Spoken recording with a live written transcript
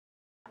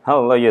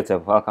Hello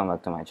YouTube, welcome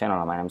back to my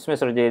channel. My name is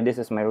Mr. J. This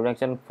is my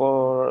reaction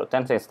for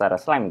Tensei Shitara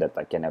Slime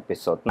Datta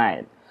episode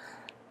 9.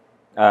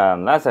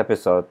 Last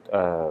episode,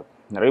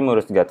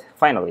 Rimurus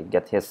finally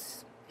got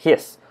his,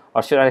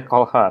 or should I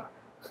call her,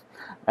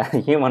 a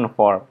human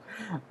form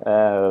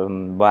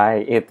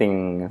by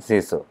eating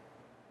Sisu.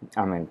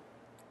 I mean,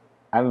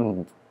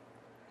 I'm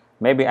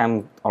maybe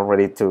I'm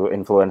already too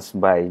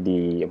influenced by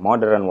the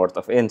modern world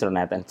of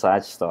internet and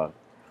such. So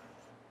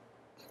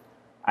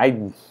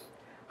I,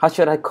 how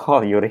should I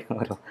call you,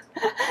 Rimuru?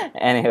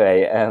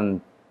 Anyway,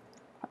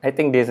 I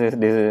think this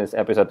is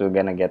episode we're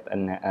gonna get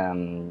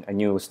a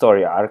new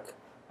story arc,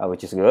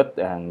 which is good,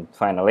 and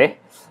finally,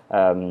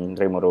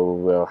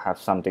 Rimuru will have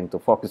something to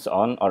focus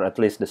on, or at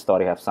least the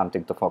story have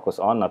something to focus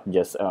on, not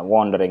just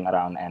wandering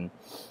around and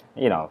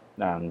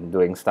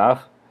doing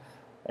stuff.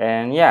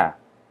 And yeah,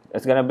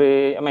 it's gonna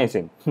be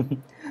amazing.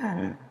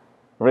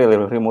 Really,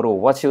 Rimuru,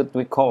 what should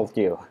we call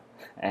you?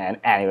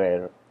 And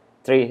anyway,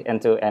 3 and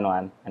 2 and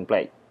 1 and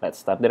play. Let's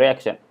start the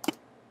reaction.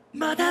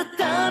 まだ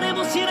誰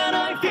も知ら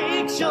ないフ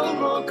ィクション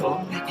を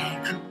込めてい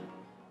く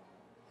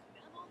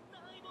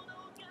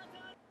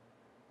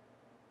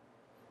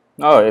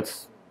Oh,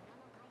 it's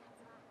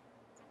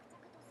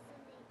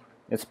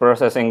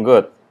processing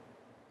good.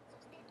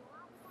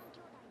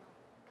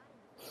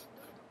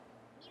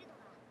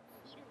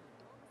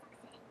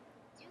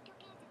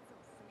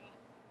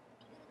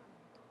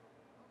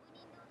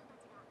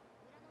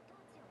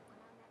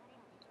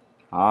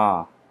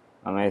 Ah,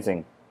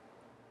 amazing.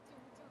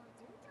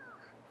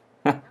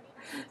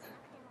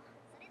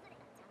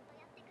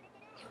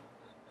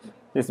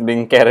 He's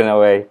being carried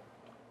away.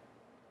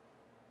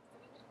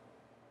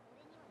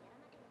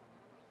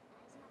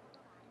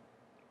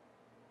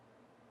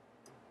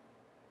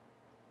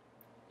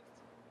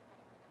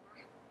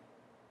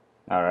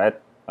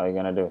 Alright, what are you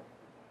gonna do?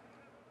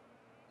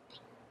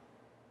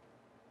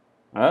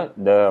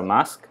 The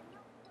mask?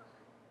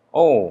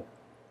 Oh!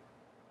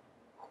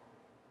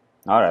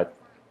 Alright.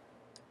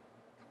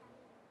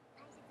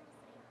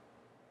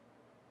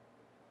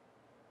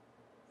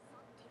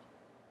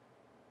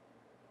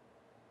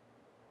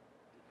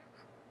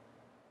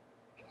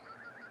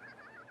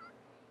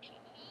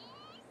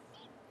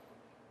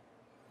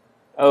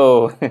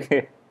 Oh,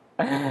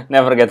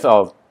 never gets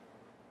old.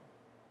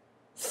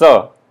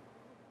 So,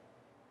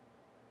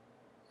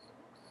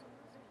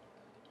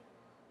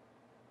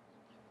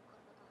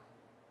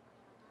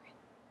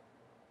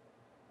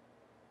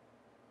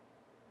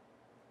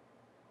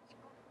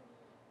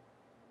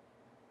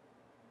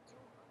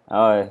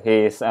 oh,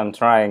 he's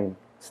trying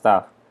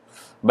stuff.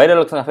 By the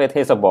looks of it,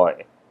 he's a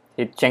boy.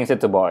 He changed it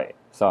to boy.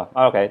 So,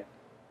 okay.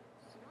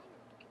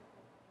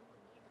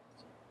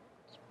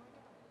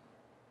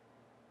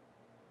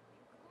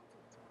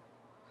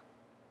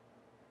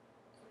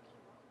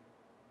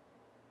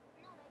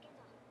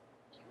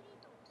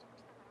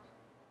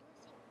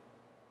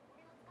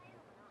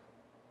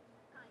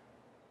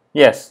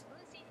 Yes.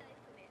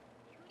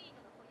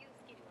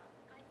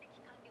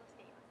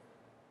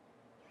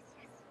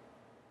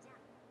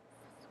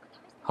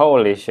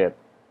 Holy shit.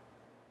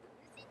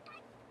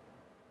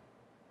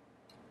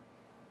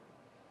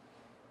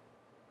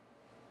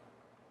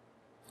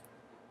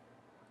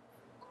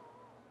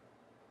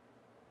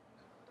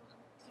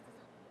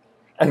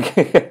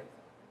 Okay.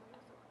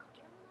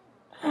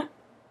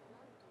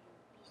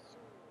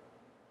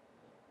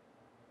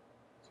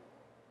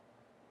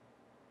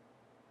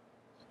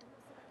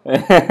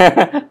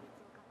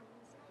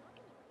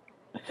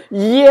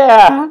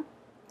 Yeah.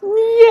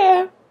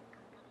 Yeah.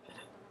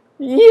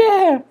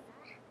 Yeah.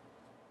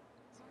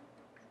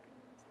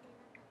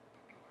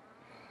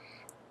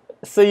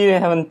 So you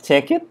haven't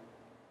checked it?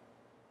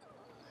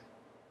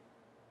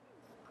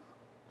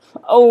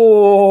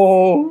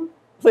 Oh,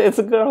 so it's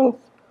a girl.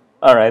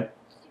 All right.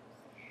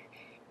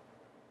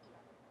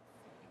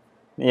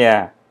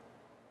 Yeah.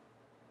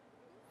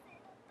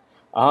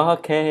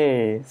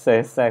 Okay. So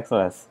it's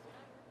sexless.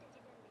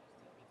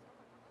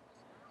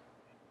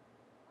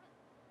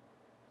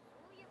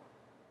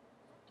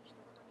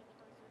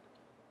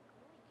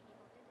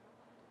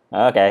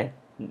 Okay.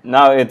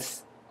 Now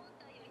it's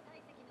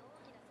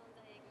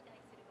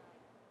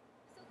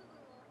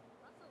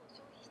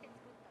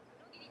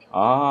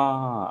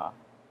ah.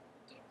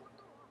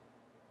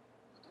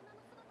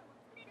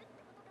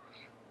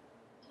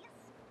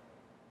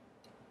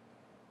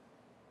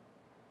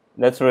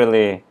 That's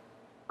really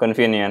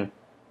convenient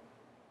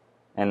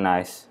and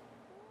nice.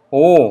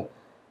 Oh.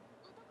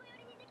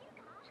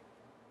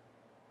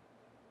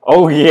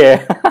 Oh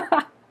yeah.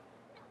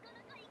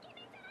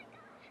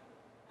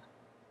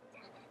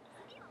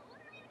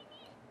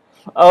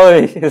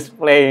 Oh, he's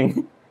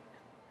playing.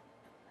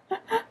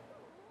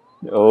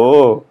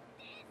 Oh.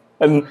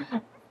 And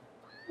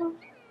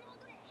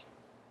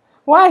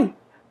why?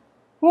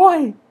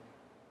 Why?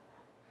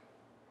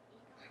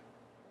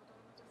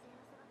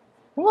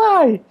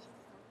 Why?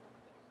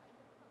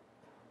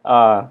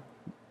 Uh,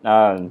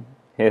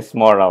 his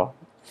moral.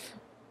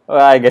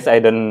 Well, I guess I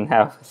don't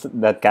have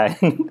that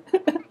kind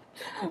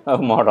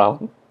of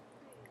moral.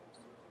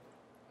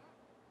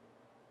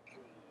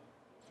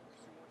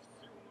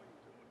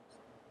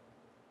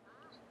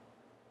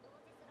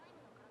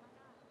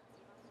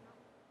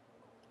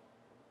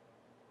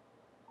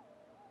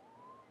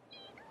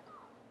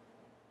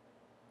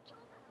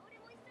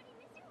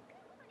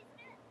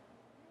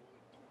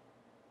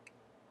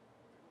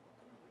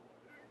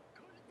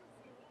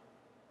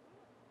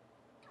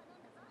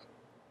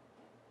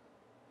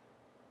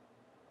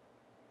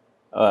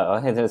 Oh,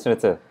 it's true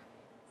too.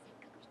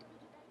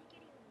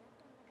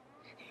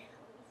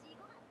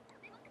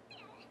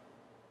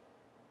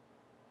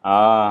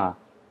 Ah.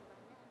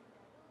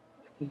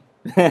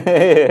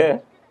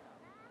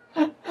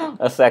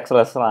 A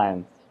sexless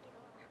slime.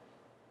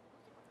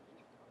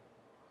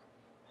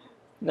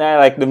 I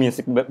like the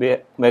music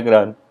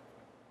background.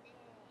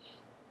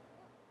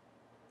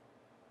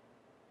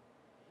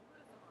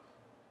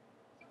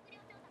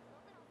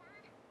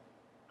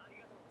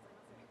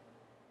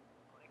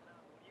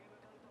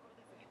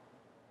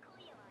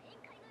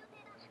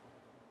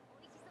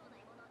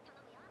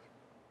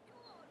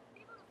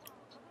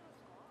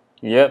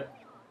 Yep.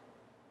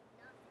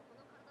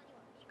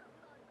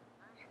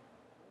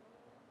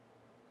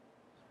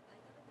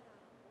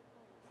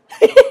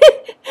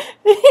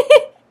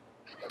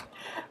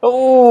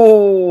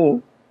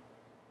 Oh,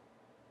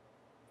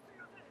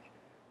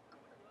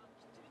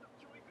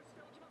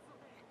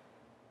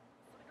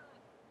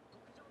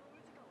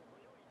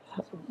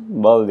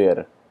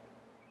 Baldir.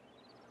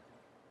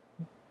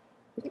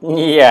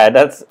 Yeah,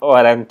 that's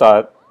what I'm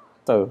thought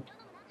too.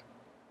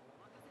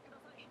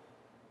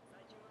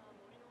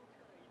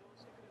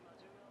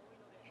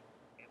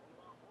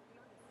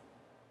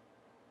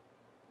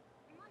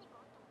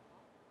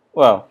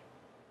 Well,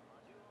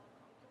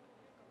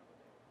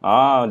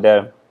 oh,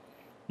 they're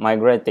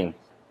migrating.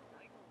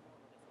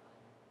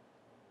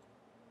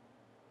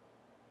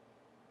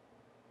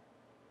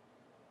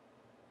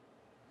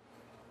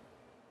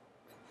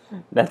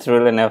 That's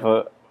really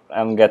never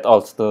get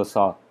old to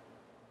saw.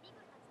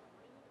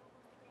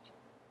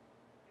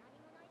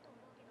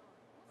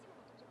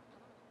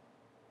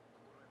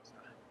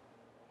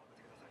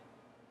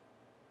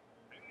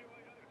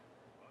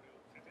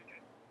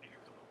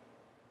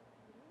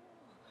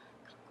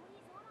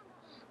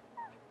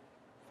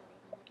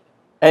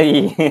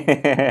 Hey,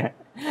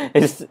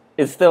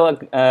 it's still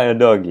a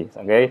doggy,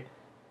 okay?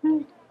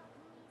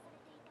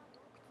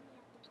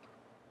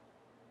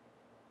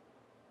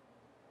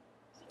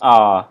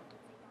 Ah,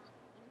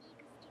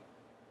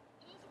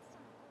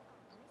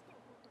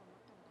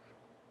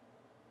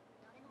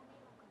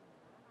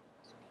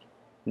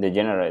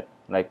 degenerate,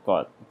 like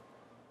what?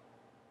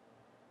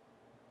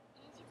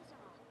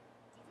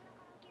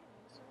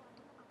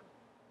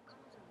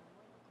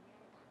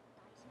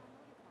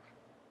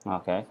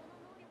 Okay.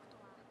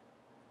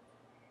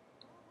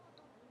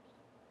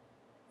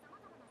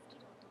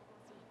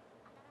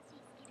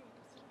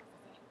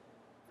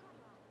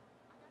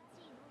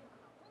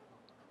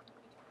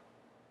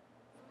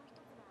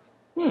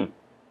 Hmm.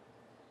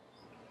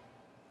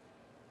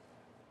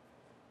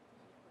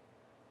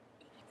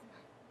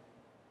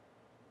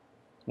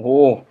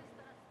 Oh,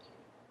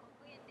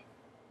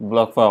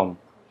 block foam.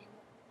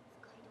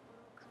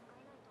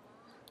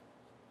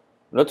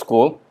 That's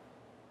cool.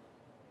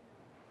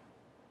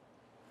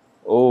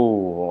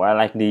 Oh, I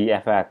like the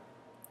effect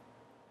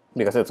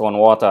because it's on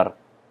water.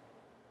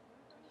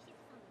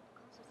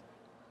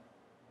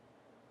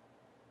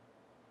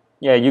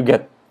 Yeah, you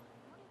get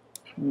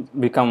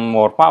become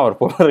more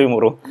powerful,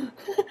 Rimuru.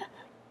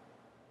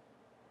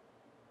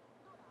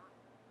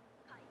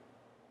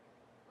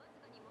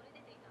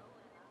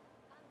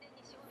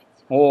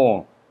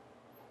 Oh,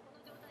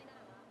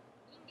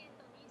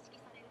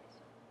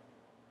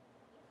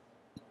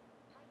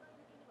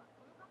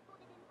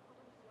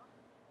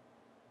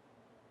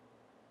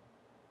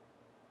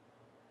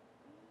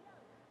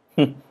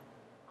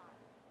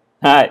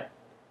 hi.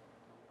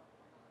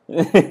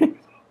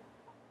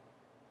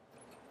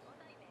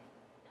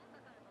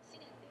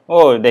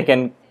 Oh, they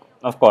can,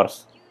 of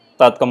course,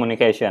 start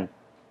communication.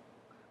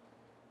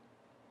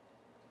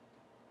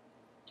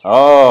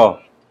 Oh,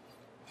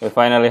 we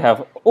finally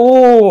have.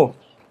 Oh,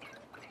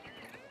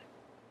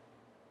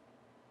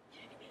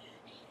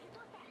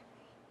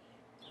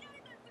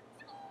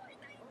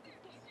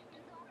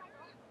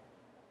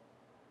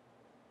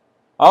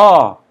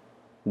 oh,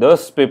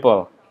 those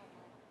people.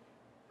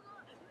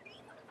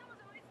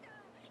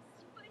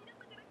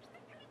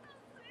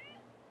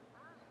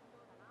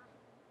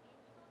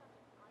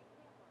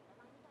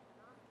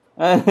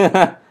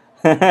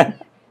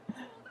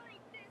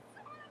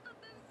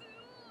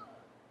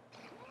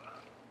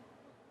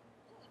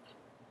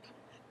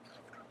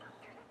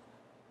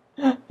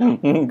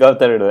 Go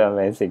through,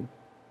 amazing.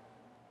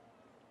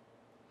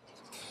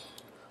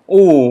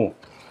 Oh,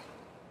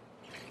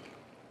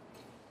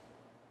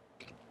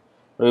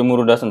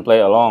 Rimuru doesn't play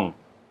along.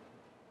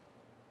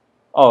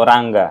 Oh,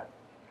 Ranga.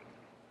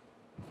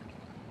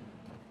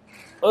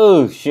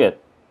 Oh shit.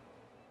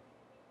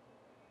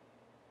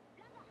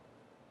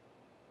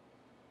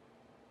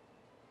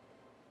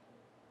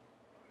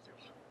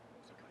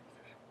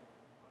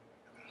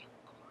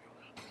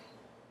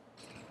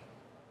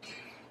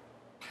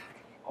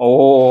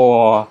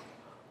 Oh,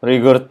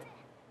 Rigurt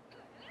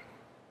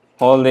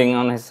holding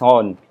on his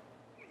horn.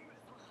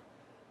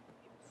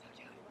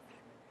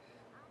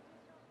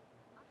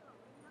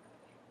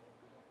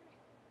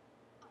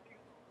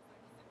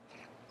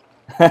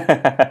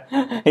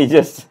 He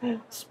just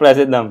splashed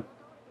it down.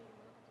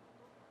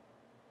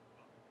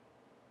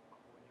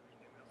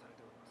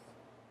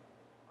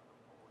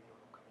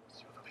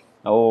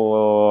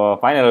 Oh,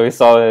 finally we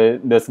saw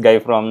this guy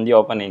from the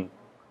opening.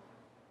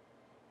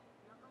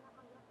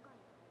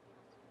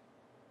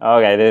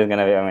 Okay, this is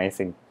gonna be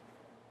amazing.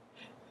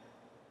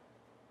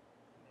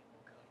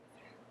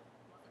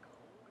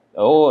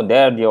 Oh,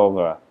 there the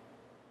ogre.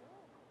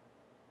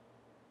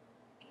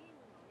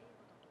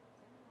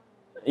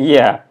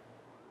 Yeah,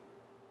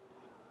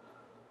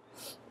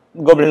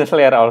 Goblin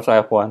Slayer also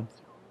have one.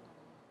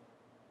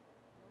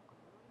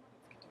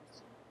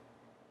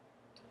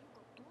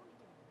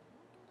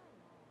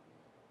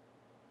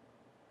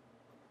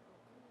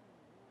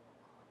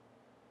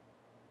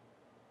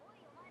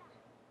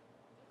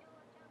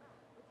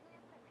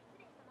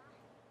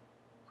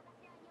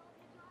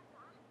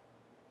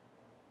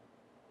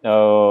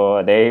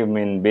 Oh, they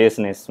mean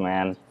business,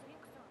 man.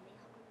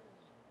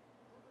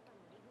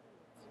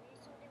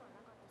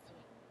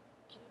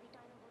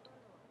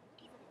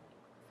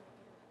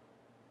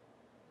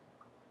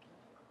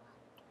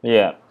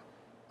 Yeah.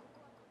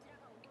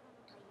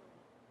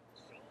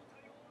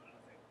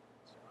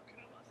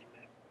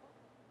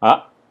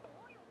 Ah,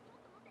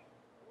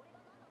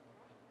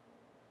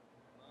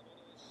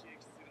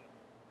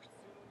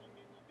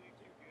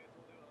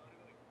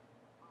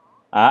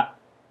 ah.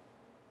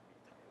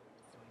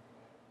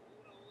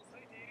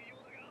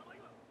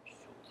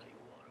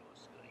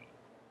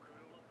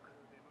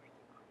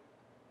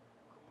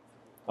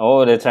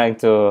 Oh, they're trying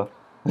to.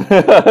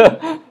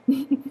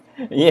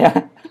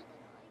 Yeah,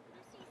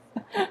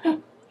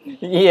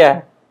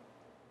 yeah.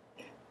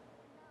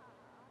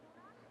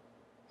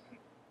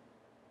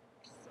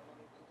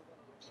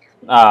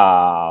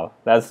 Oh,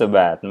 that's so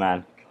bad,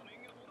 man.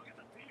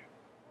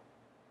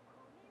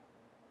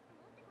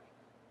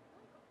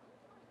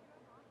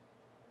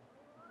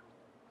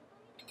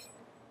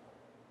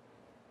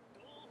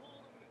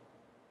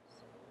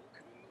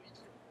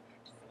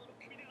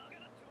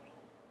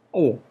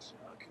 Oh,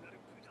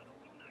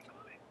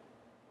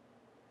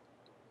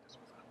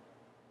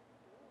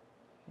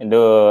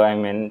 do I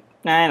mean,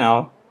 I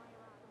know.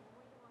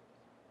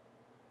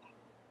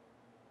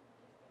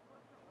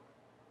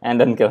 And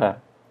then kill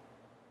her.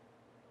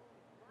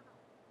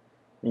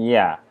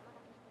 Yeah,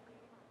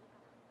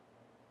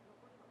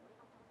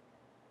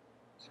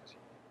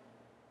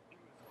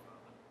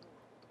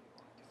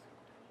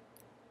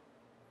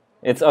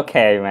 it's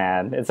okay,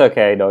 man. It's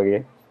okay,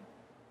 doggy.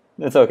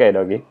 It's okay,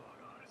 doggy.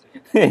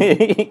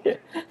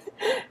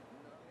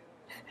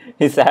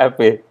 He's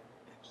happy.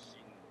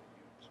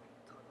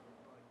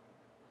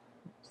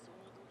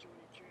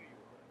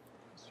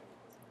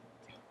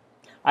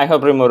 I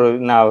hope Rimuru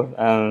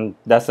now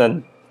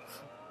doesn't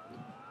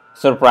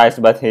surprise,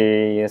 but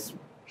he is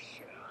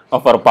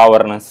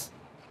overpowerness.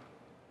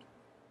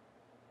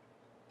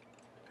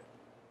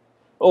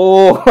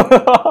 Oh,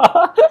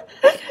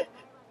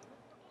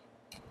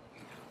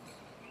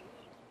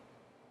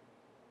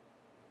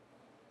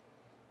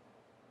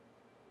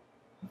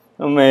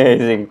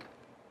 amazing.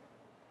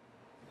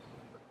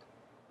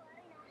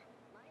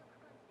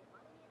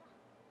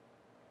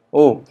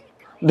 Oh,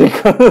 the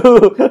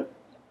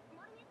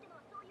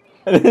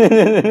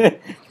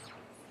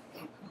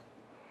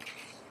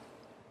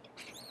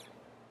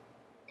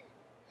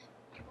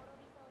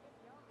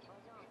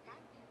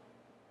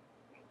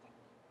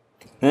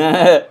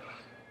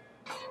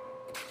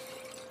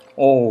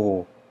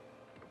Oh,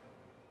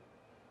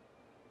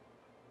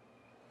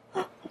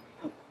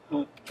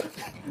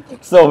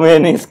 so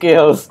many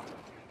skills.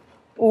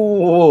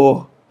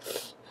 Oh,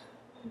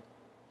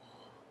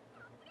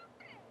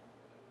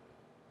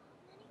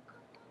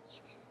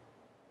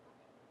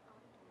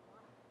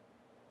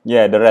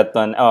 yeah, the red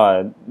one.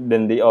 Oh,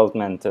 then the old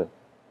man too.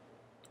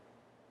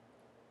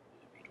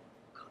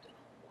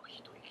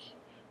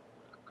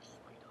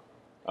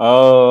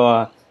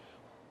 Oh,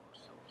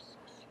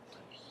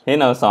 he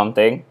knows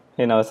something.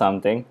 He knows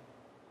something.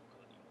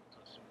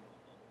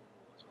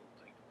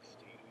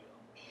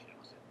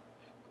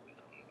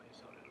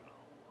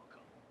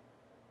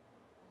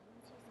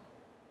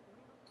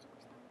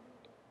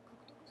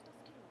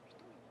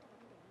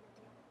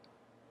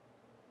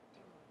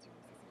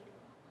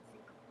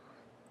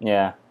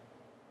 Yeah.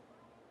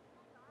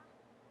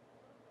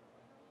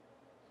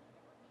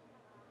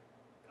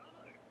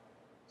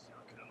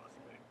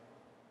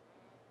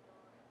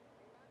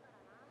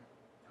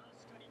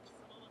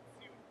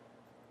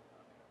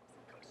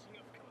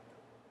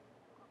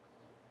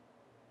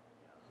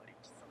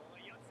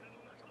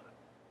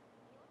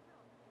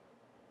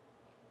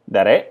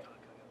 Dare?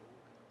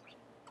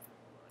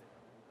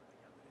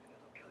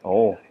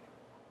 Oh.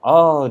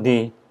 Oh,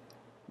 the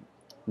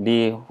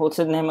what's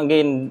his name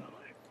again?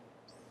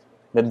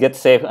 That gets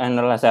saved in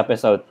the last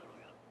episode.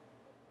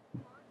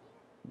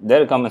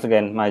 There it comes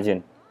again.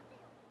 Imagine.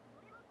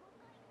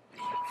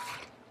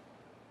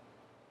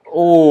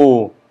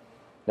 Oh,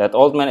 that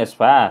old man is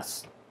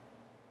fast.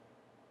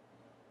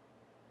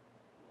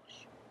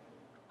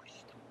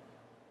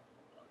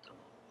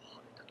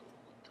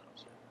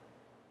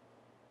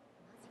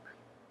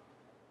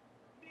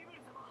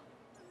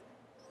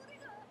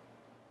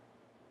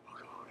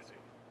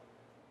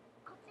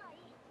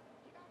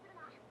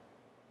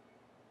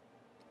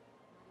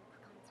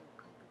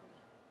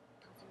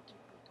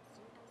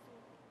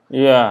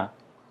 Yeah,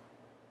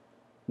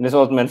 this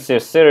old man's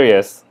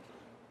serious.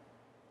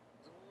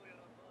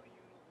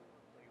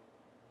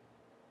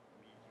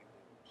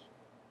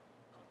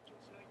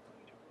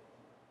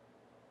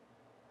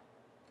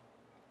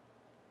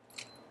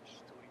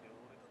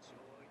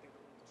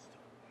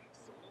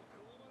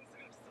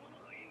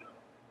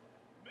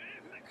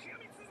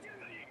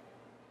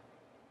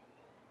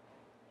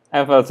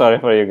 I felt sorry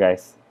for you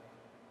guys.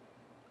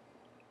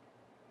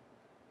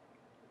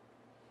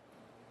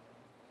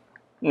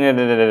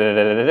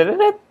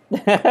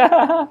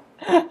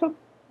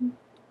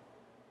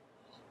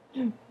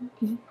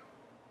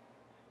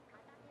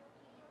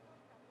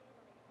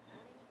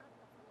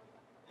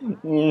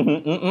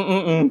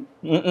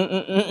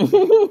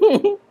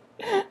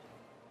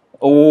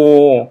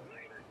 Oh,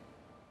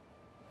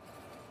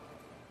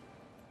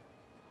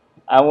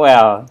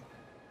 well,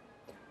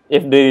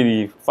 if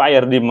the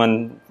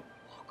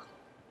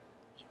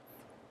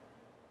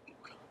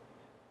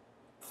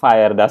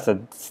fire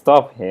doesn't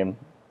stop him,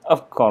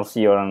 of course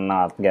you're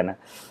not gonna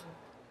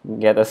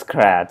get a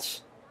scratch.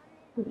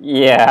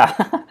 Yeah.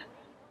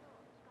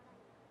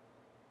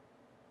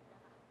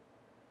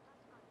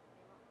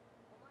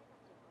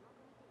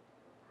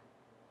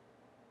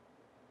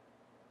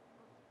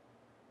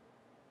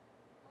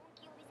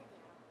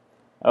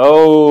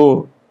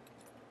 Oh.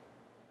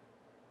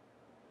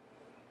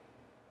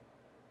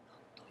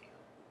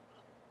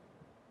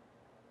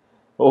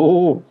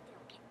 Oh.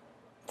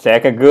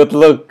 Take a good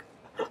look.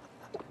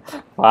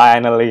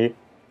 Finally.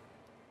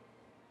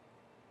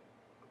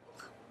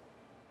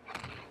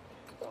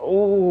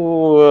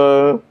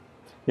 Oh.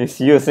 He's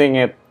using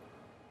it.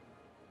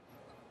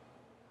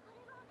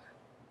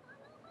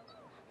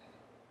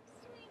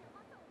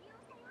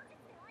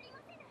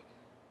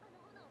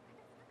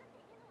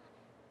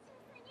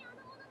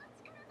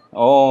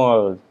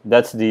 Oh,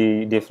 that's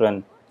the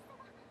different.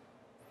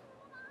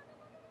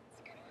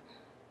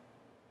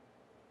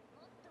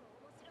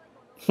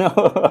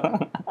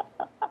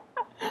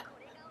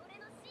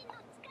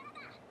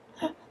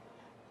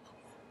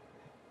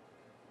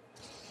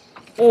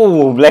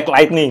 Oh, black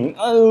lightning.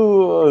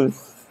 Oh.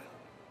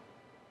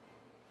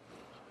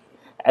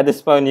 At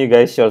this point, you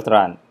guys should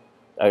run.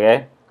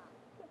 Okay?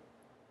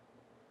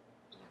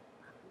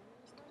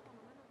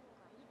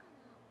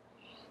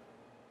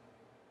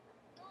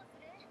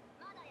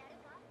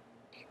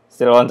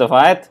 Still want to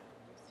fight?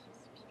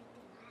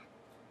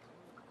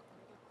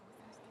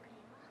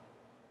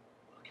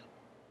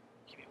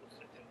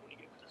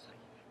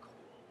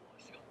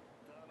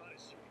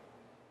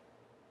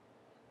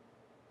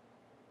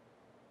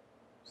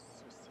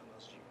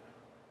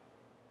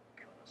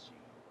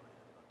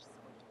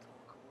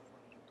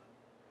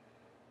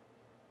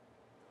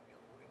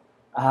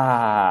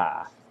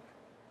 Ah.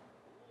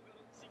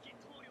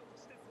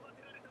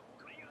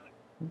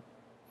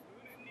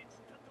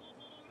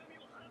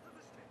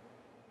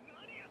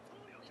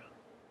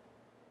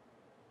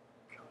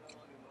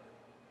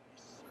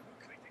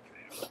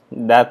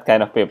 That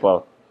kind of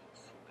people.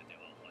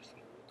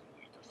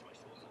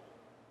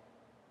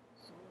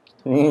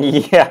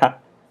 Yeah.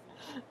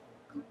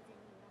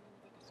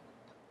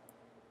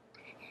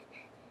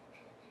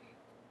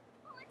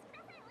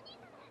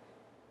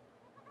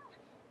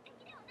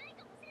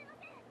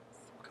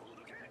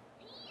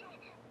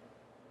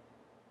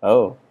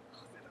 Oh.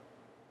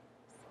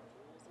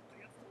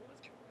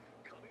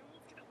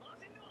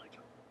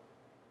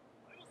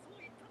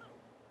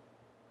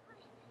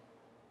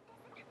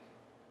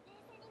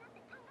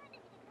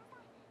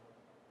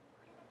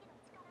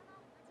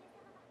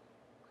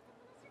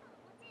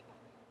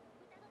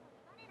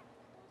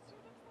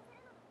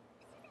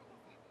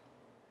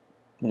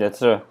 That's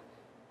true.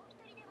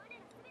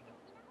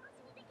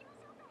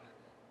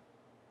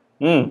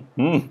 Mm,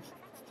 mm,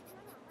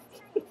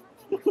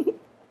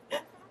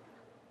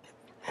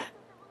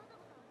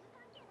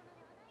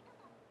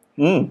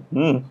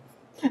 mm.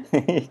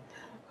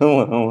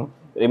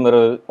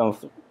 Rimuru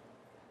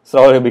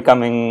slowly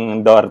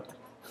becoming Dort.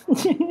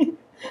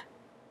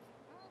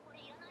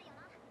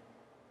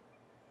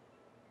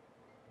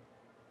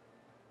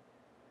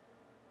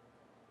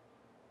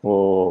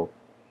 Oh.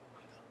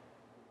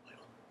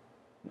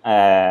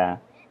 Are?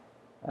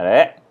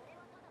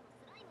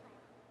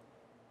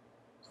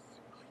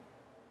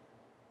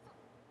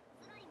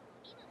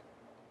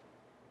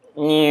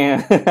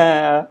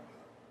 Yeah.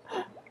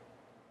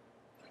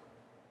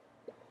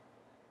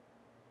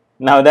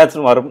 Now that's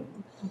more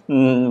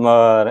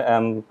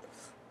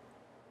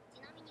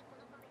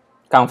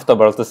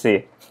comfortable to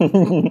see.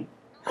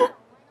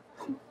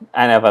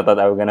 I never thought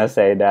I was gonna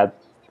say that.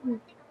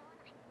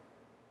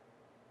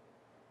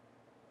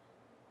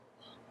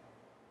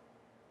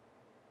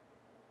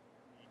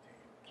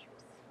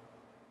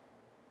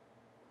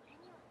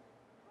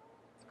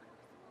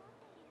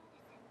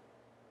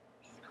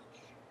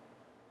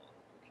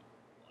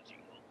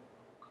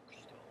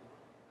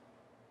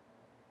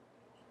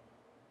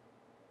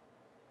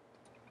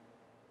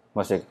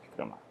 Musik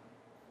drama.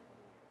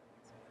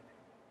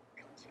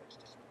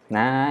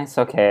 Nice,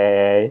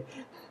 okay.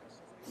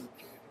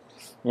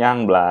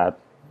 Young blood.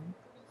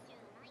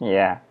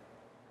 Yeah.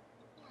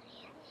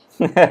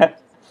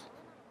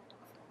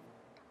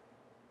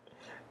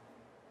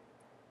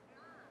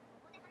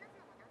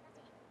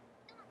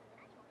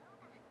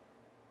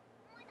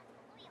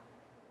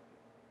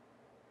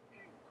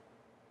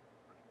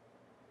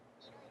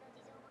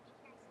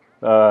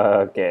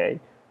 Okay.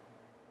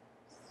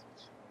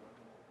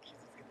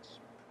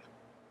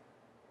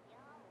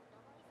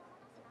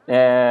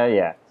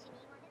 Yeah.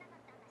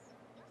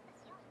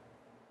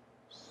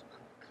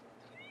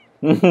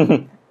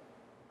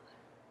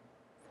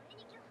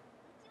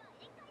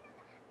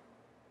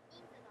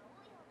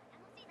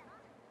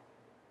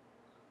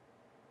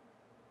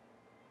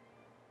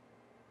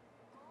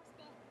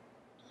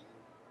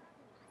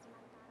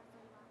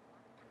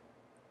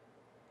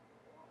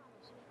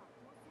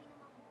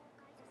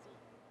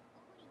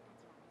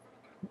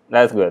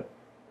 That's good.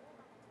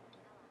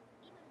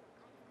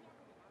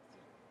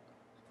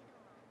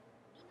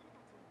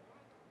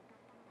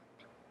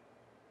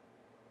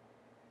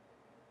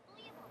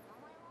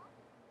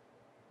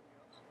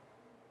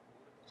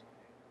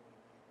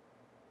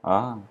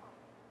 Ah.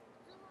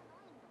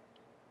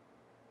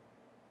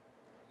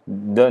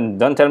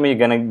 Don't tell me you're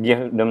gonna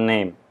give them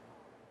name.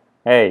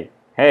 Hey,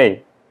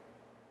 hey.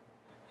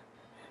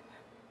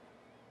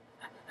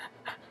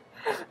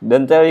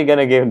 Don't tell you're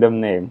gonna give them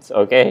names,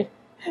 okay?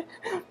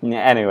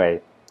 Yeah,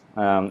 anyway,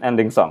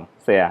 ending song.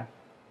 So yeah,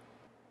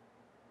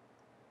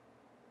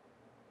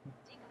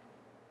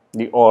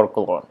 the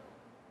Oracle.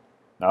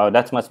 Oh,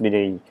 that must be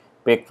the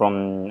pick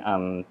from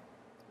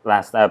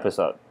last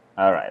episode.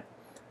 All right,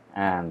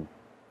 and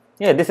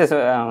yeah, this is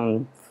a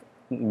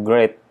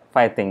great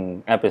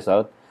fighting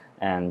episode,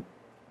 and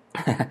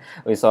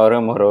we saw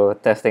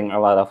Rimuru testing a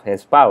lot of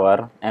his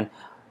power, and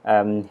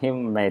he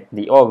made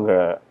the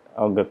ogre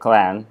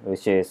clan,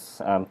 which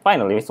is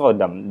finally we saw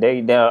them.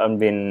 They have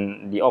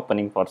been the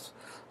opening for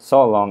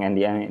so long, and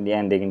the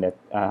ending that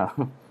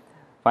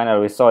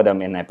finally we saw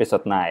them in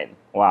episode 9.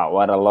 Wow,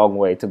 what a long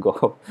way to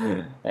go!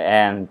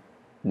 And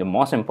the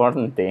most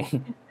important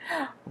thing,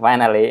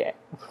 finally,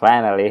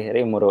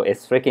 Rimuru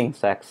is freaking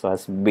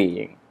sexless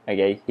being.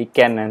 Okay, he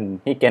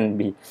can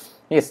be.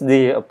 He's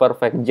the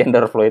perfect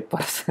gender fluid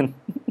person.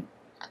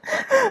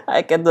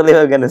 I can't believe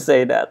I'm gonna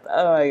say that.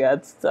 Oh my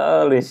god,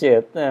 holy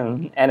shit.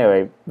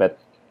 Anyway, but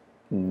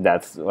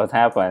that's what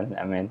happened.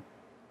 I mean,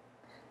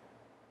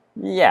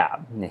 yeah,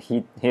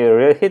 he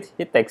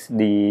takes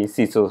the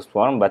Sisu's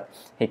form, but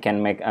he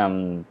can make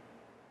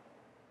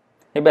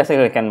he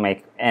basically can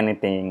make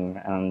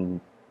anything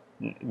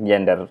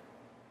gender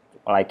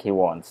like he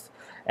wants,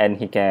 and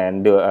he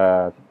can do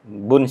a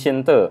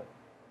bunshin too.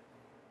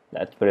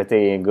 That's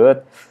pretty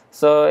good.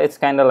 So it's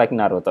kind of like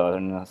Naruto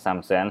in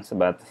some sense,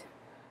 but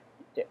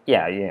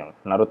yeah,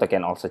 Naruto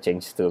can also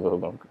change to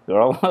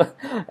girl,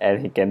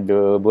 and he can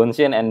do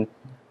bunshin, and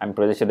I'm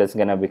pretty sure that's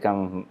gonna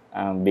become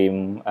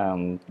beam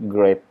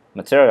great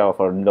material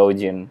for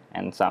dojin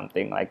and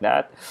something like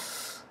that.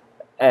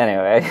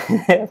 Anyway,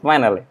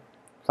 finally,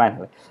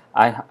 finally,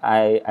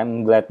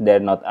 I'm glad they're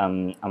not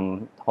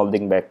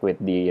holding back with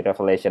the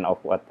revelation of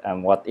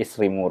what is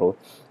Rimuru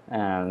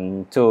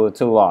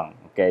too long.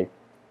 Okay,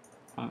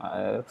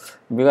 uh,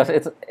 because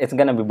it's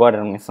gonna be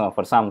bothering me so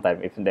for some time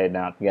if they're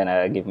not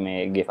gonna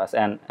give us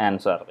an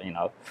answer,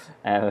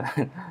 uh,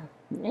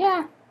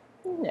 yeah.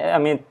 I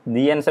mean,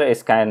 the answer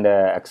is kind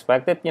of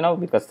expected,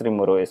 because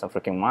Rimuru is a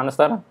freaking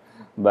monster.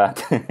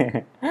 But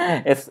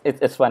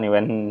it's funny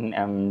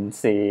when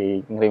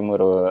see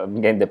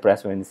Rimuru get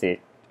depressed when see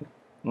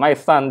my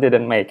son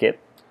didn't make it.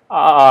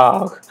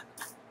 Oh,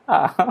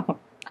 oh.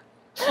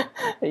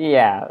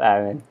 Yeah.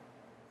 I mean,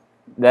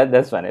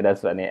 that's funny.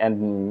 That's funny.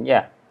 And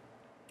yeah,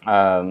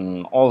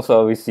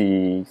 also we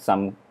see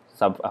some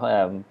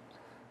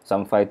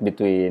fight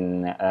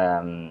between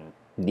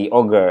the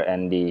ogre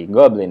and the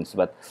goblins,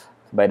 but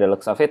by the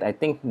looks of it, I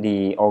think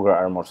the ogre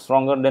are more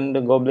stronger than the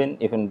goblin,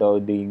 even though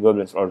the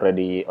goblins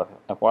already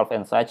evolved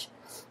and such.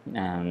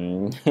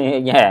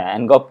 Yeah,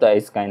 and Gopta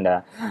is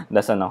kinda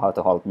doesn't know how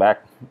to hold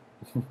back.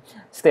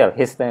 Still,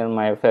 he's still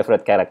my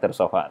favorite character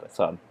so far,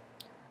 so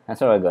that's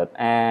very good.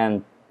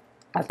 And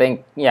I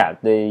think yeah,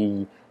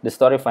 the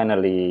story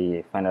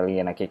finally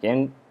gonna kick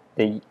in.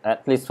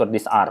 At least for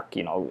this arc,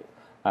 the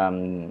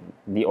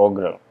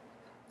ogre.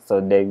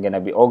 So they're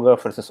gonna be ogre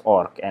versus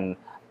orc, and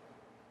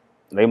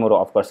Rimuru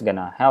of course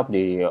gonna help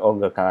the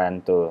ogre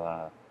clan to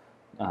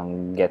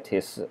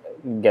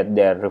get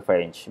their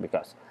revenge,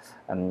 because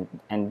and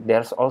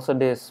there's also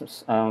this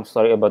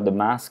story about the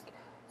mask.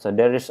 So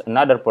there is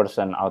another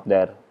person out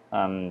there,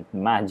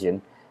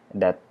 imagine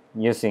that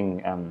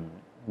using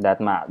that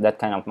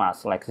kind of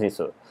mask like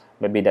Zisu.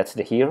 Maybe that's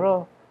the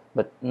hero,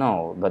 but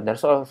no. But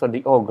there's also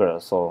the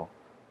ogre. So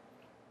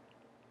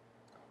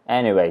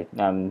anyway,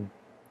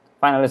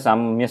 finally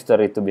some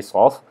mystery to be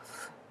solved.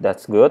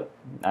 That's good.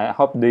 I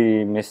hope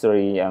the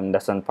mystery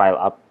doesn't pile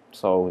up,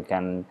 so we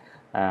can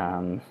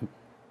um,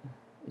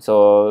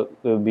 so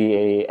we'll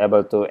be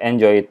able to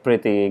enjoy it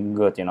pretty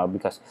good,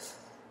 because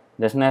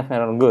there's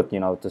never good,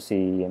 to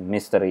see a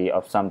mystery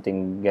of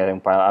something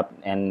getting piled up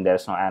and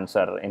there's no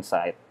answer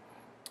inside.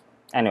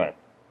 Anyway,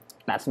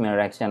 That's my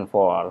reaction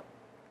for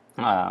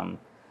um,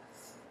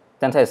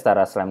 Tensei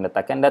Shitara Slime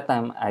Datta. And that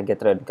time I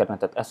get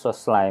reincarnated as a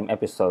slime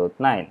episode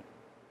 9.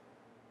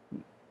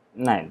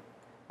 9.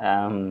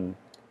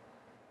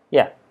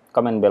 Yeah,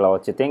 comment below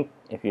what you think.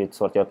 If it's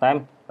worth your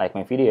time, like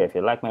my video if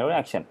you like my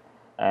reaction,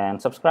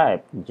 and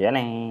subscribe.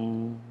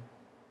 Jenny.